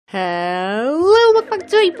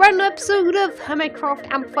to a brand new episode of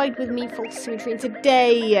Hermitcraft Amplified with me, FalseSymmetry, and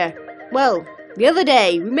today, well, the other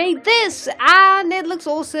day, we made this, and it looks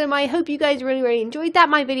awesome. I hope you guys really enjoyed that.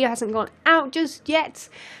 My video hasn't gone out just yet.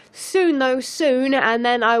 Soon though, soon, and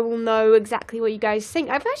then I will know exactly what you guys think.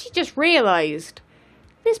 I've actually just realised,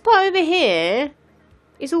 this part over here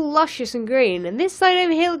is all luscious and green, and this side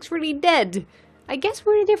over here looks really dead. I guess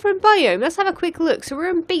we're in a different biome. Let's have a quick look. So we're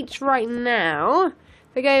in beach right now.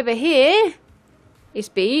 If I go over here, it's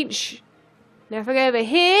beach. Now if I go over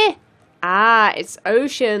here, it's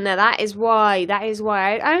ocean. Now that is why.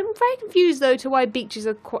 I'm very confused though to why beaches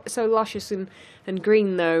are so luscious and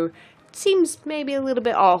green though. It seems maybe a little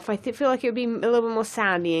bit off. I feel like it would be a little bit more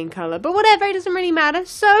sandy in colour. But whatever, it doesn't really matter.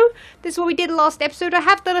 So, this is what we did last episode. I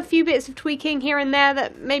have done a few bits of tweaking here and there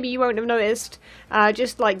that maybe you won't have noticed.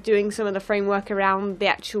 Just like doing some of the framework around the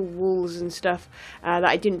actual walls and stuff that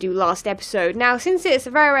I didn't do last episode. Now, since it's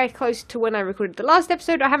very close to when I recorded the last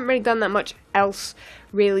episode, I haven't really done that much else,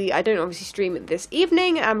 really. I don't obviously stream it this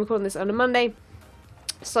evening. I'm recording this on a Monday.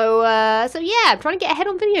 So yeah, I'm trying to get ahead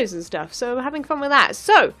on videos and stuff, so I'm having fun with that.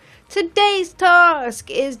 So, today's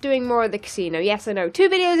task is doing more of the casino. Yes, I know, 2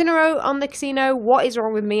 videos in a row on the casino. What is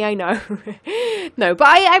wrong with me? I know. No, but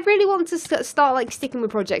I really want to start like sticking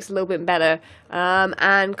with projects a little bit better,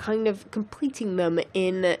 and kind of completing them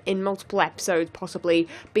in multiple episodes, possibly.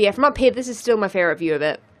 But yeah, from up here, this is still my favourite view of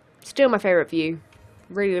it. Still my favourite view.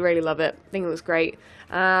 Really love it. I think it looks great.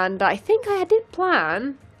 And I think I did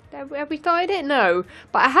plan... Have we started it? No.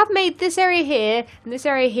 But I have made this area here, and this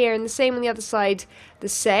area here, and the same on the other side, the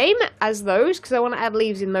same as those, because I want to add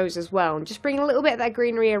leaves in those as well, and just bring a little bit of that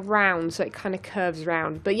greenery around, so it kind of curves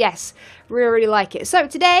around. But yes, really like it. So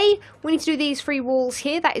today, we need to do these 3 walls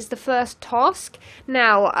here. That is the first task.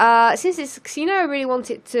 Now, since it's a casino, I really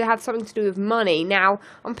want it to have something to do with money. Now,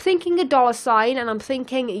 I'm thinking a $sign, and I'm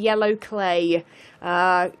thinking yellow clay.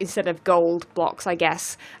 Instead of gold blocks, I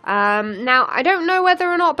guess. Now, I don't know whether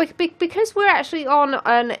or not, because we're actually on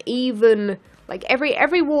an even, like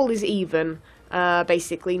every wall is even,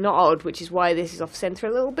 basically, not odd, which is why this is off center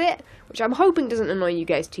a little bit, which I'm hoping doesn't annoy you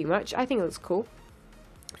guys too much. I think it looks cool.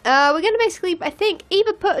 We're going to basically, I think,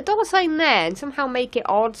 either put a $sign there and somehow make it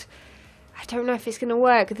odd. I don't know if it's going to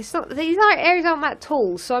work. These areas aren't that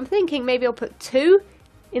tall, so I'm thinking maybe I'll put 2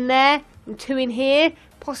 in there and 2 in here,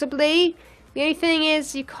 possibly. The only thing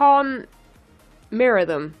is you can't mirror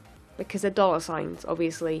them because they're $signs,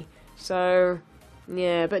 obviously. So,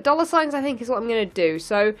 yeah, but $signs I think is what I'm going to do.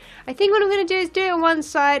 So, I think what I'm going to do is do it on one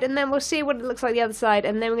side, and then we'll see what it looks like the other side,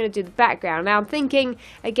 and then we're going to do the background. Now, I'm thinking,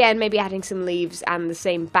 again, maybe adding some leaves and the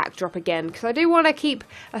same backdrop again, because I do want to keep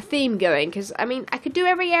a theme going, because, I mean, I could do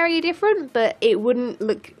every area different, but it wouldn't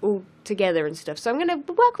look all together and stuff. So I'm going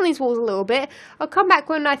to work on these walls a little bit. I'll come back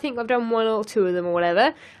when I think I've done 1 or 2 of them or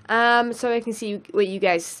whatever, so I can see what you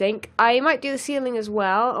guys think. I might do the ceiling as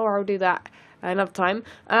well, or I'll do that another time.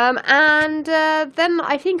 Then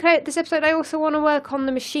I think this episode I also want to work on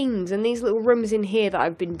the machines and these little rooms in here that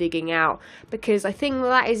I've been digging out, because I think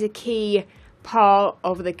that is a key part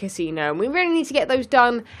of the casino, and we really need to get those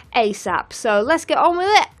done ASAP. So let's get on with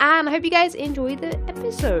it, and I hope you guys enjoy the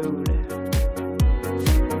episode.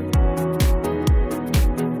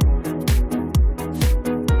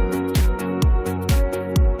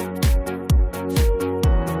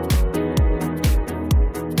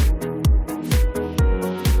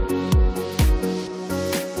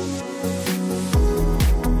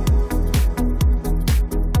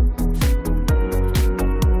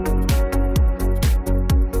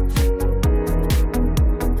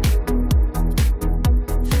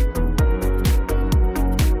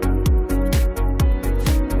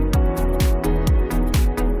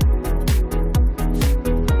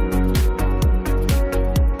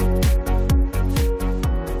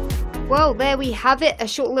 Well, there we have it, a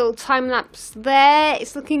short little time lapse there.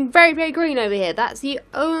 It's looking very green over here. That's the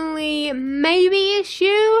only maybe issue.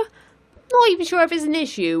 Not even sure if it's an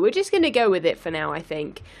issue. We're just going to go with it for now, I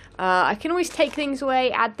think. I can always take things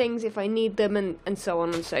away, add things if I need them, and so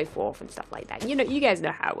on and so forth and stuff like that. You know, you guys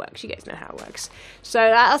know how it works. So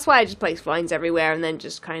that's why I just place vines everywhere, and then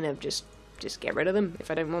just kind of just get rid of them if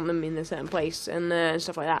I don't want them in a certain place, and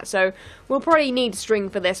stuff like that. So we'll probably need string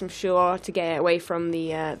for this, I'm sure, to get away from the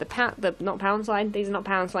not pound sign. These are not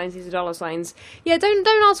pound signs, these are $signs. Yeah, don't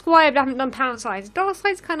ask why I haven't done pound signs.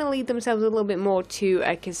 $signs kind of lead themselves a little bit more to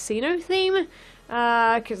a casino theme.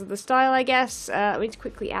 because of the style, I guess. Let me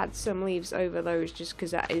quickly add some leaves over those, just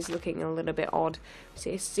because that is looking a little bit odd.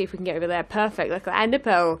 See if we can get over there. Perfect, look at ender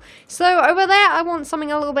pearl. So over there, I want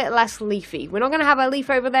something a little bit less leafy. We're not going to have a leaf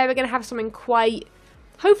over there, we're going to have something quite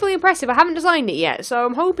hopefully impressive. I haven't designed it yet, so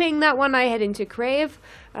I'm hoping that when I head into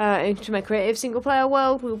my creative single player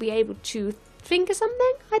world, we'll be able to think of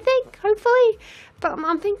something, I think, hopefully. But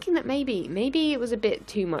I'm thinking that maybe it was a bit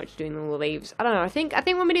too much doing all the leaves. I don't know. I think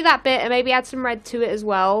when we do that bit and maybe add some red to it as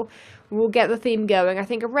well, we'll get the theme going. I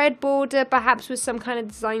think a red border, perhaps with some kind of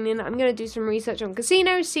design in. I'm going to do some research on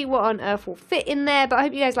casinos, see what on earth will fit in there. But I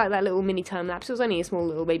hope you guys like that little mini time lapse. It was only a small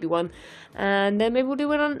little baby one, and then maybe we'll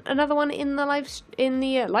do another one in the live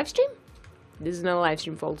stream. This is not a live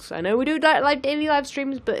stream, folks. I know we do daily live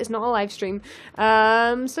streams, but it's not a live stream.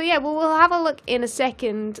 So yeah, we'll have a look in a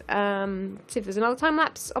second, see if there's another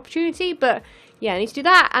time-lapse opportunity. But yeah, I need to do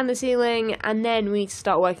that and the ceiling, and then we need to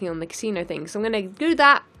start working on the casino thing. So I'm going to do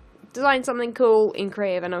that, design something cool in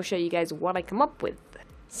creative, and I'll show you guys what I come up with.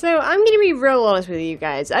 So I'm going to be real honest with you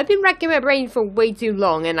guys. I've been racking my brain for way too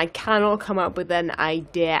long, and I cannot come up with an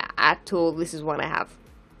idea at all. This is what I have.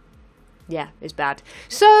 Yeah, it's bad.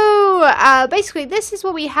 So, basically, this is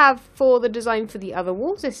what we have for the design for the other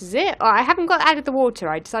walls. This is it. I haven't added the water.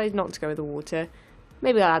 I decided not to go with the water.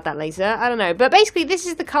 Maybe I'll add that later. I don't know. But basically, this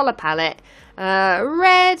is the colour palette.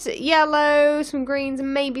 Red, yellow, some greens,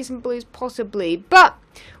 and maybe some blues, possibly. But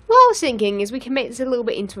what I was thinking is we can make this a little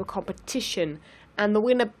bit into a competition. And the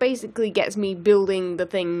winner basically gets me building the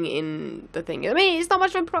thing in the thing. I mean, it's not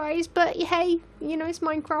much of a prize, but hey, you know, it's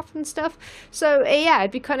Minecraft and stuff. So yeah,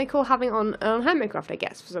 it'd be kind of cool having it on Hermitcraft, I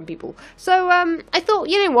guess, for some people. So I thought,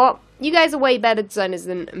 you know what? You guys are way better designers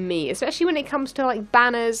than me, especially when it comes to like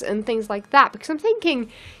banners and things like that. Because I'm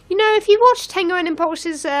thinking, you know, if you watched Tango and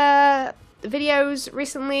Impulse's videos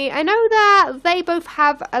recently, I know that they both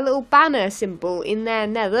have a little banner symbol in their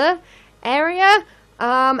nether area.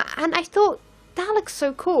 And I thought, that looks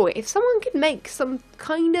so cool. If someone could make some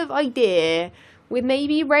kind of idea with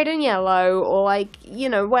maybe red and yellow, or like, you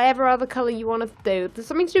know, whatever other colour you want to do, there's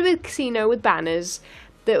something to do with casino with banners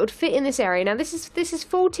that would fit in this area. Now this is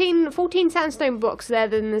 14 sandstone blocks there,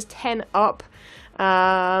 then there's 10 up,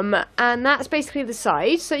 and that's basically the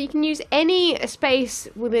size. So you can use any space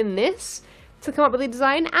within this to come up with a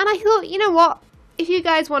design. And I thought, you know what? If you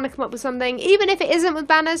guys want to come up with something, even if it isn't with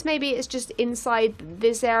banners, maybe it's just inside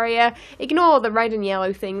this area. Ignore the red and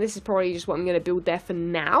yellow thing. This is probably just what I'm going to build there for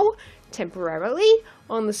now, temporarily,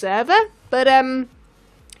 on the server. But,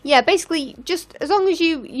 yeah, basically, just as long as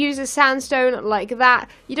you use a sandstone like that,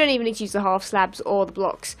 you don't even need to use the half slabs or the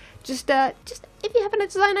blocks. Just if you have a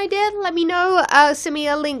design idea, let me know. Send me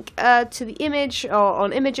a link to the image, or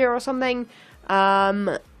on Imager or something.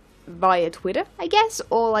 Via Twitter, I guess,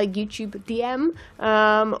 or like YouTube DM,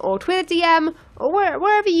 or Twitter DM, or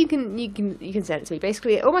wherever you can send it to me.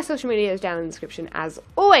 Basically, all my social media is down in the description as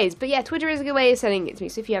always. But yeah, Twitter is a good way of sending it to me.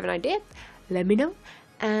 So if you have an idea, let me know,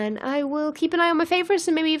 and I will keep an eye on my favorites,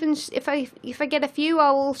 and maybe even if I get a few,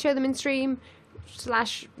 I will show them in stream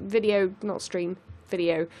 / video, not stream.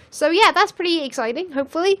 Video. So yeah, that's pretty exciting,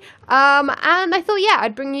 hopefully. And I thought, yeah,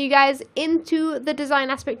 I'd bring you guys into the design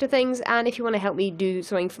aspect of things, and if you want to help me do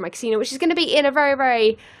something for my casino, which is going to be in a very,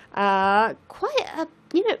 very, quite a,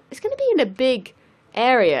 you know, it's going to be in a big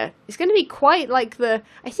area. It's going to be quite like I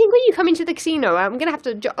think when you come into the casino, I'm going to have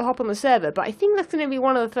to hop on the server, but I think that's going to be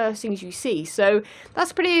one of the first things you see. So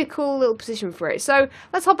that's pretty cool little position for it. So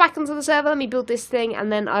let's hop back onto the server, let me build this thing,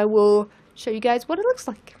 and then I will show you guys what it looks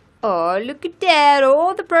like. Oh, look at that.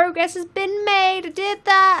 All the progress has been made. I did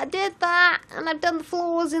that. And I've done the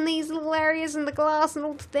floors in these little areas and the glass and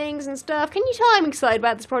all the things and stuff. Can you tell I'm excited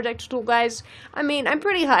about this project at all, guys? I mean, I'm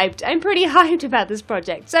pretty hyped. I'm pretty hyped about this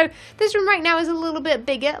project. So, this room right now is a little bit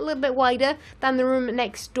bigger, a little bit wider than the room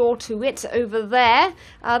next door to it over there.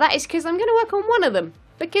 That is because I'm going to work on one of them.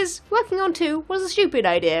 Because working on two was a stupid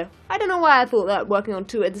idea. I don't know why I thought that working on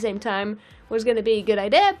two at the same time was going to be a good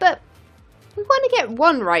idea, but we want to get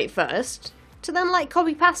one right first, to then like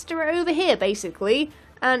copy pasta it over here basically.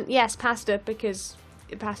 And yes, pasta, because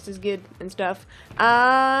pasta's good and stuff.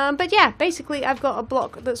 But yeah, basically I've got a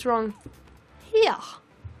block that's wrong here.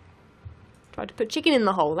 Tried to put chicken in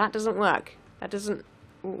the hole, that doesn't work. That doesn't,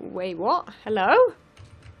 wait, what? Hello?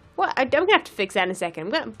 What? I'm gonna have to fix that in a second.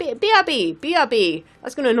 I'm gonna, BRB.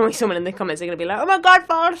 That's gonna annoy someone in the comments. They're gonna be like, oh my god,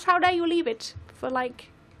 False, how dare you leave it for like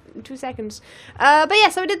 2 seconds. But yeah,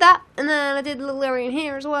 so I did that, and then I did a little area in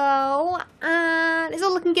here as well, and it's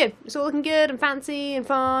all looking good. It's all looking good and fancy and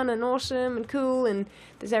fun and awesome and cool, and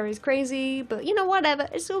this area is crazy, but you know, whatever,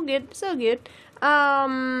 it's all good, it's all good.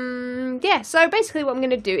 Yeah, so basically what I'm going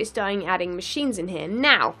to do is start adding machines in here.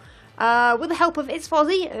 Now, with the help of It's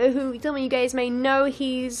Fozzy, who some of you guys may know,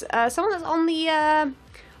 he's someone that's on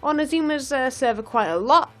on Azuma's server quite a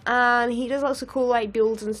lot, and he does lots of cool like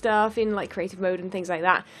builds and stuff in like creative mode and things like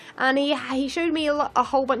that. And he showed me a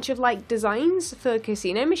whole bunch of like designs for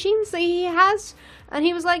casino machines that he has, and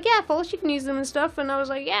he was like, yeah, False, you can use them and stuff. And I was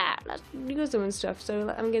like, yeah, let's use them and stuff.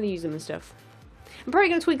 So I'm gonna use them and stuff. I'm probably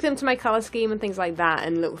going to tweak them to my colour scheme and things like that,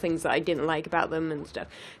 and little things that I didn't like about them and stuff.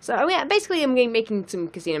 So yeah, basically I'm making some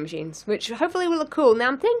casino machines, which hopefully will look cool. Now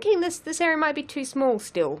I'm thinking this area might be too small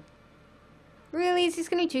still. Really? Is this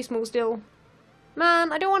going to be too small still?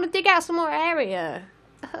 Man, I don't want to dig out some more area.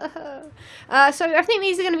 So I think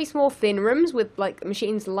these are going to be small thin rooms with like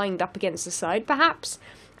machines lined up against the side perhaps.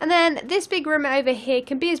 And then this big room over here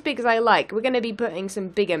can be as big as I like. We're going to be putting some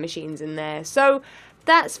bigger machines in there. So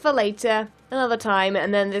that's for later, another time.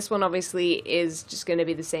 And then this one obviously is just going to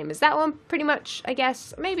be the same as that one, pretty much, I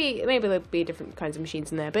guess. Maybe there'll be different kinds of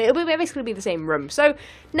machines in there, but it'll basically be the same room. So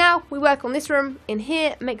now we work on this room in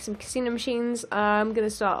here, make some casino machines. I'm going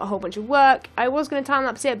to start a whole bunch of work. I was going to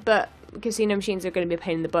time-lapse it, but casino machines are going to be a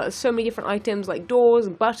pain in the butt. There's so many different items like doors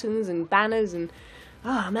and buttons and banners and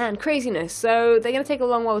oh man, craziness. So they're going to take a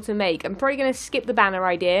long while to make. I'm probably going to skip the banner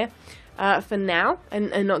idea for now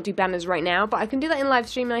and not do banners right now, but I can do that in live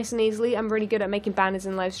stream nice and easily. I'm really good at making banners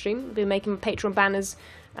in live stream. I've been making Patreon banners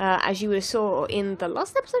as you would have saw in the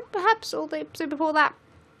last episode perhaps, or the episode before that,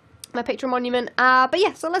 my Patreon monument. But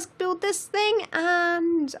yeah, so let's build this thing,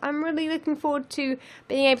 and I'm really looking forward to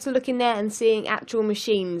being able to look in there and seeing actual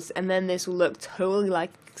machines, and then this will look totally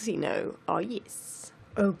like a casino. Oh yes.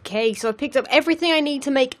 Okay, so I've picked up everything I need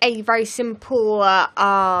to make a very simple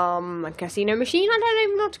casino machine. I don't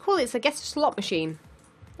even know what to call it. It's, I guess, a slot machine.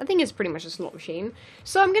 I think it's pretty much a slot machine.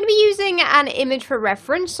 So I'm going to be using an image for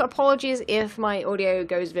reference. So apologies if my audio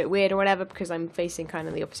goes a bit weird or whatever, because I'm facing kind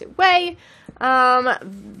of the opposite way.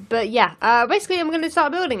 But yeah, basically I'm going to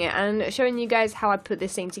start building it and showing you guys how I put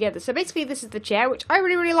this thing together. So basically this is the chair, which I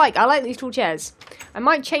really like. I like these tall chairs. I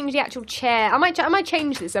might change the actual chair. I might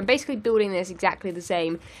change this. I'm basically building this exactly the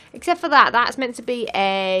same, except for that. That's meant to be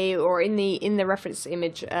or in the reference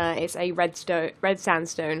image, it's a red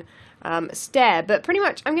sandstone stair, but pretty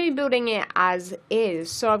much I'm going to be building it as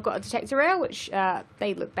is. So I've got a detector rail, which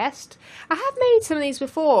they look best. I have made some of these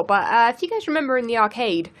before, but if you guys remember in the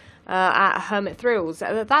arcade at Hermit Thrills,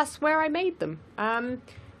 that's where I made them.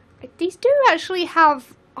 These do actually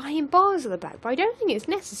have iron bars at the back, but I don't think it's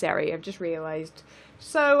necessary, I've just realised.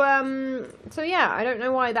 So yeah, I don't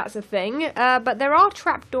know why that's a thing, but there are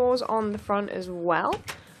trapdoors on the front as well.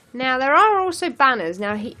 Now, there are also banners.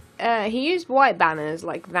 Now, he used white banners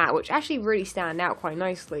like that, which actually really stand out quite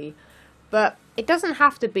nicely. But it doesn't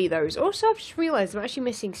have to be those. Also, I've just realised I'm actually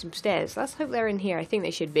missing some stairs. Let's hope they're in here. I think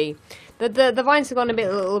they should be. The vines have gone a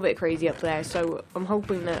little bit crazy up there, so I'm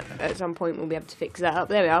hoping that at some point we'll be able to fix that up.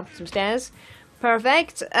 There we are, some stairs.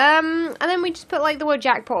 Perfect. And then we just put like the word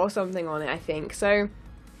jackpot or something on it, I think. So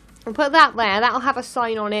we'll put that there. That'll have a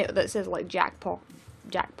sign on it that says like jackpot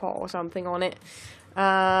or something on it.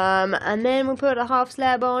 And then we'll put a half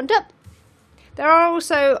slab on top. There are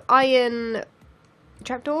also iron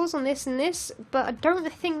trapdoors on this and this, but I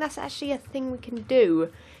don't think that's actually a thing we can do.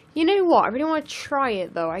 You know what? I really want to try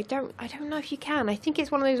it though. I don't know if you can. I think it's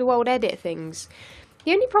one of those world edit things.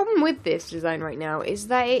 The only problem with this design right now is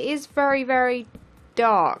that it is very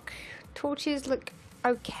dark. Torches look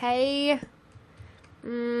okay.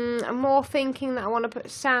 I'm more thinking that I want to put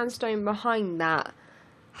sandstone behind that.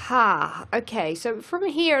 Okay, so from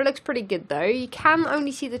here it looks pretty good though. You can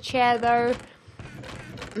only see the chair though.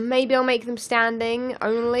 Maybe I'll make them standing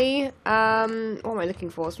only. What am I looking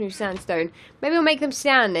for? Smooth sandstone. Maybe I'll make them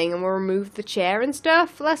standing and we'll remove the chair and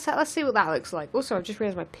stuff. Let's see what that looks like. Also, I've just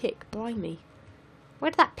realised my pick. Blimey. Where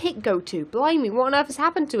did that pick go to? Blimey, what on earth has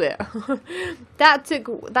happened to it?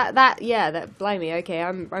 Blimey, okay,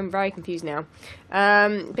 I'm very confused now.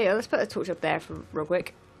 But yeah, let's put a torch up there for real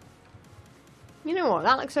quick. You know what,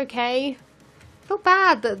 that looks okay. I feel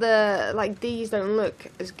bad that these don't look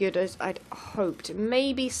as good as I'd hoped.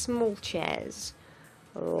 Maybe small chairs,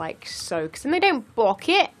 like so, because then they don't block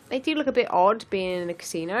it. They do look a bit odd being in a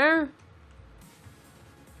casino.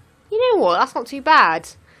 You know what, that's not too bad.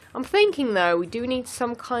 I'm thinking though, we do need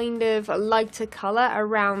some kind of a lighter colour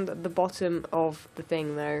around the bottom of the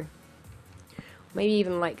thing though. Maybe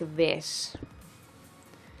even like this.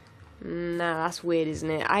 No, that's weird, isn't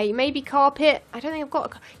it? Maybe carpet. I don't think I've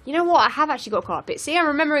got. You know what? I have actually got carpet. See, I'm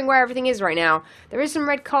remembering where everything is right now. There is some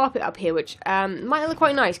red carpet up here, which might look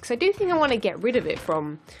quite nice because I do think I want to get rid of it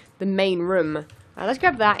from the main room. Let's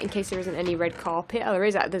grab that in case there isn't any red carpet. Oh, there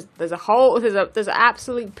is. There's an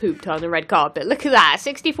absolute poop ton of red carpet. Look at that,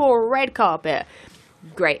 64 red carpet.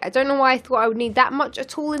 Great. I don't know why I thought I would need that much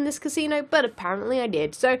at all in this casino, but apparently I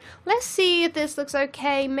did. So let's see if this looks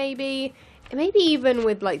okay. Maybe even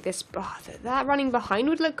with like this, that running behind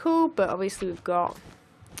would look cool, but obviously we've got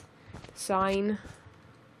the sign.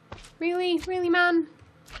 Really, man?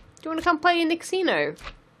 Do you want to come play in the casino?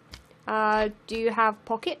 Do you have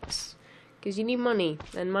pockets? Because you need money,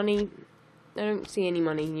 and money, I don't see any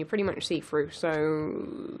money. You're pretty much see-through,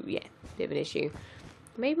 so yeah, bit of an issue.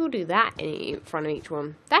 Maybe we'll do that in front of each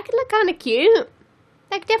one. That could look kind of cute.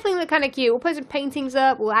 That could definitely look kind of cute. We'll put some paintings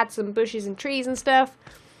up. We'll add some bushes and trees and stuff.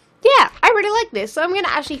 Yeah, I really like this. So I'm going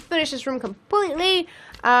to actually finish this room completely.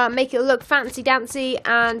 Make it look fancy-dancy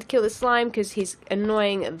and kill the slime because he's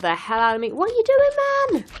annoying the hell out of me. What are you doing,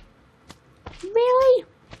 man? Really?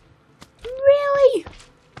 Really?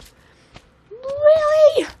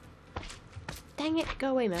 Really? Dang it. Go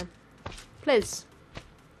away, man. Please.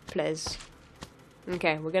 Please.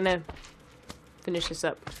 Okay, we're gonna finish this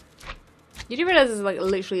up. You do realize there's like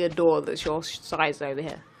literally a door that's your size over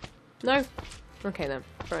here? No? Okay then,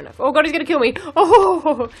 fair enough. Oh god, he's gonna kill me!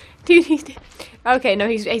 Oh, dude, okay, no,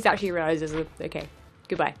 he's actually realized there's a... Okay,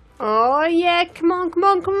 goodbye. Oh yeah, come on,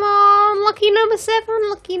 lucky number 7,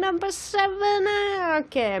 lucky number 7.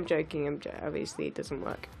 Okay, I'm joking, obviously it doesn't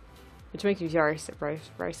work. Which makes me very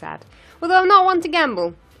sad. Although I'm not one to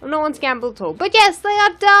gamble. I'm not one to gamble at all. But yes, they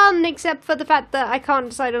are done, except for the fact that I can't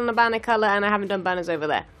decide on a banner colour and I haven't done banners over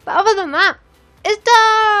there. But other than that, it's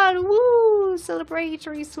done! Woo!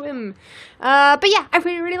 Celebratory swim. But yeah, I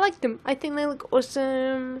really liked them. I think they look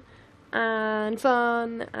awesome and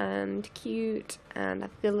fun and cute. And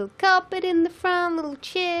I've got a little carpet in the front, little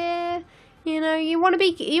chair. You know, you want to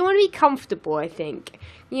be comfortable, I think.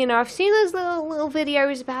 You know, I've seen those little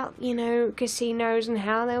videos about, you know, casinos and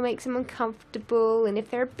how they'll make someone comfortable, and if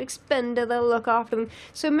they're a big spender, they'll look after them.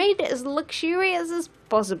 So made it as luxurious as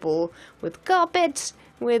possible with carpets,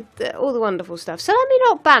 with all the wonderful stuff. So let me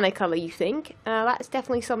know what banner colour you think. That's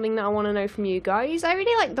definitely something that I want to know from you guys. I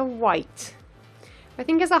really like the white. I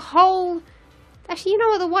think as a whole, actually, you know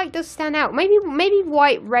what, the white does stand out. Maybe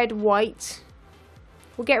white, red, white.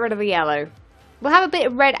 We'll get rid of the yellow. We'll have a bit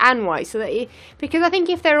of red and white, so that because I think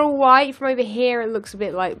if they're all white from over here, it looks a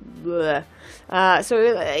bit like bleh.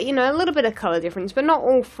 So you know, a little bit of colour difference, but not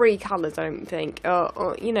all 3 colours, I don't think.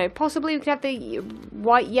 Or you know, possibly we could have the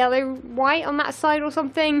white, yellow, white on that side or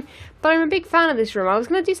something. But I'm a big fan of this room. I was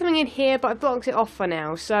going to do something in here, but I blocked it off for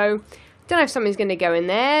now. So don't know if something's going to go in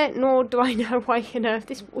there, nor do I know why on earth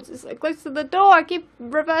this water's so close to the door. I keep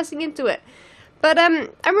reversing into it. But I'm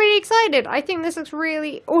really excited. I think this looks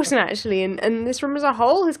really awesome, actually, and this room as a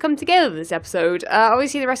whole has come together this episode.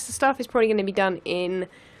 Obviously, the rest of the stuff is probably going to be done in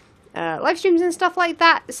live streams and stuff like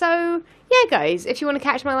that. So, yeah, guys, if you want to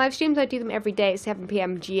catch my live streams, I do them every day at 7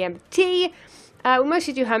 PM GMT. We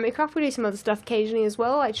mostly do Hermitcraft. We do some other stuff occasionally as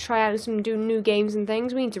well. I try out some do new games and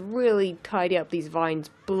things. We need to really tidy up these vines.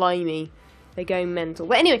 Blimey. They're going mental.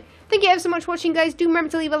 But anyway, thank you ever so much for watching, guys. Do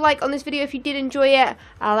remember to leave a like on this video if you did enjoy it.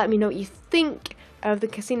 Let me know what you think of the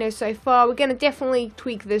casino so far. We're going to definitely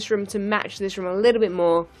tweak this room to match this room a little bit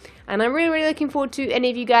more. And I'm really looking forward to any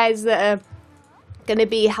of you guys that are going to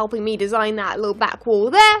be helping me design that little back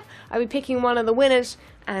wall there. I'll be picking one of the winners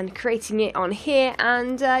and creating it on here.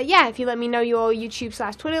 And yeah, if you let me know your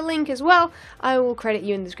YouTube/Twitter link as well, I will credit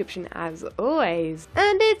you in the description as always.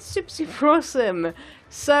 And it's super awesome.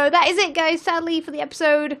 So that is it, guys, sadly, for the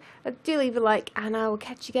episode. Do leave a like, and I will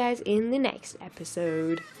catch you guys in the next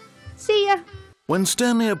episode. See ya! When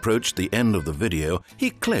Stanley approached the end of the video, he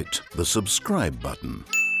clicked the subscribe button.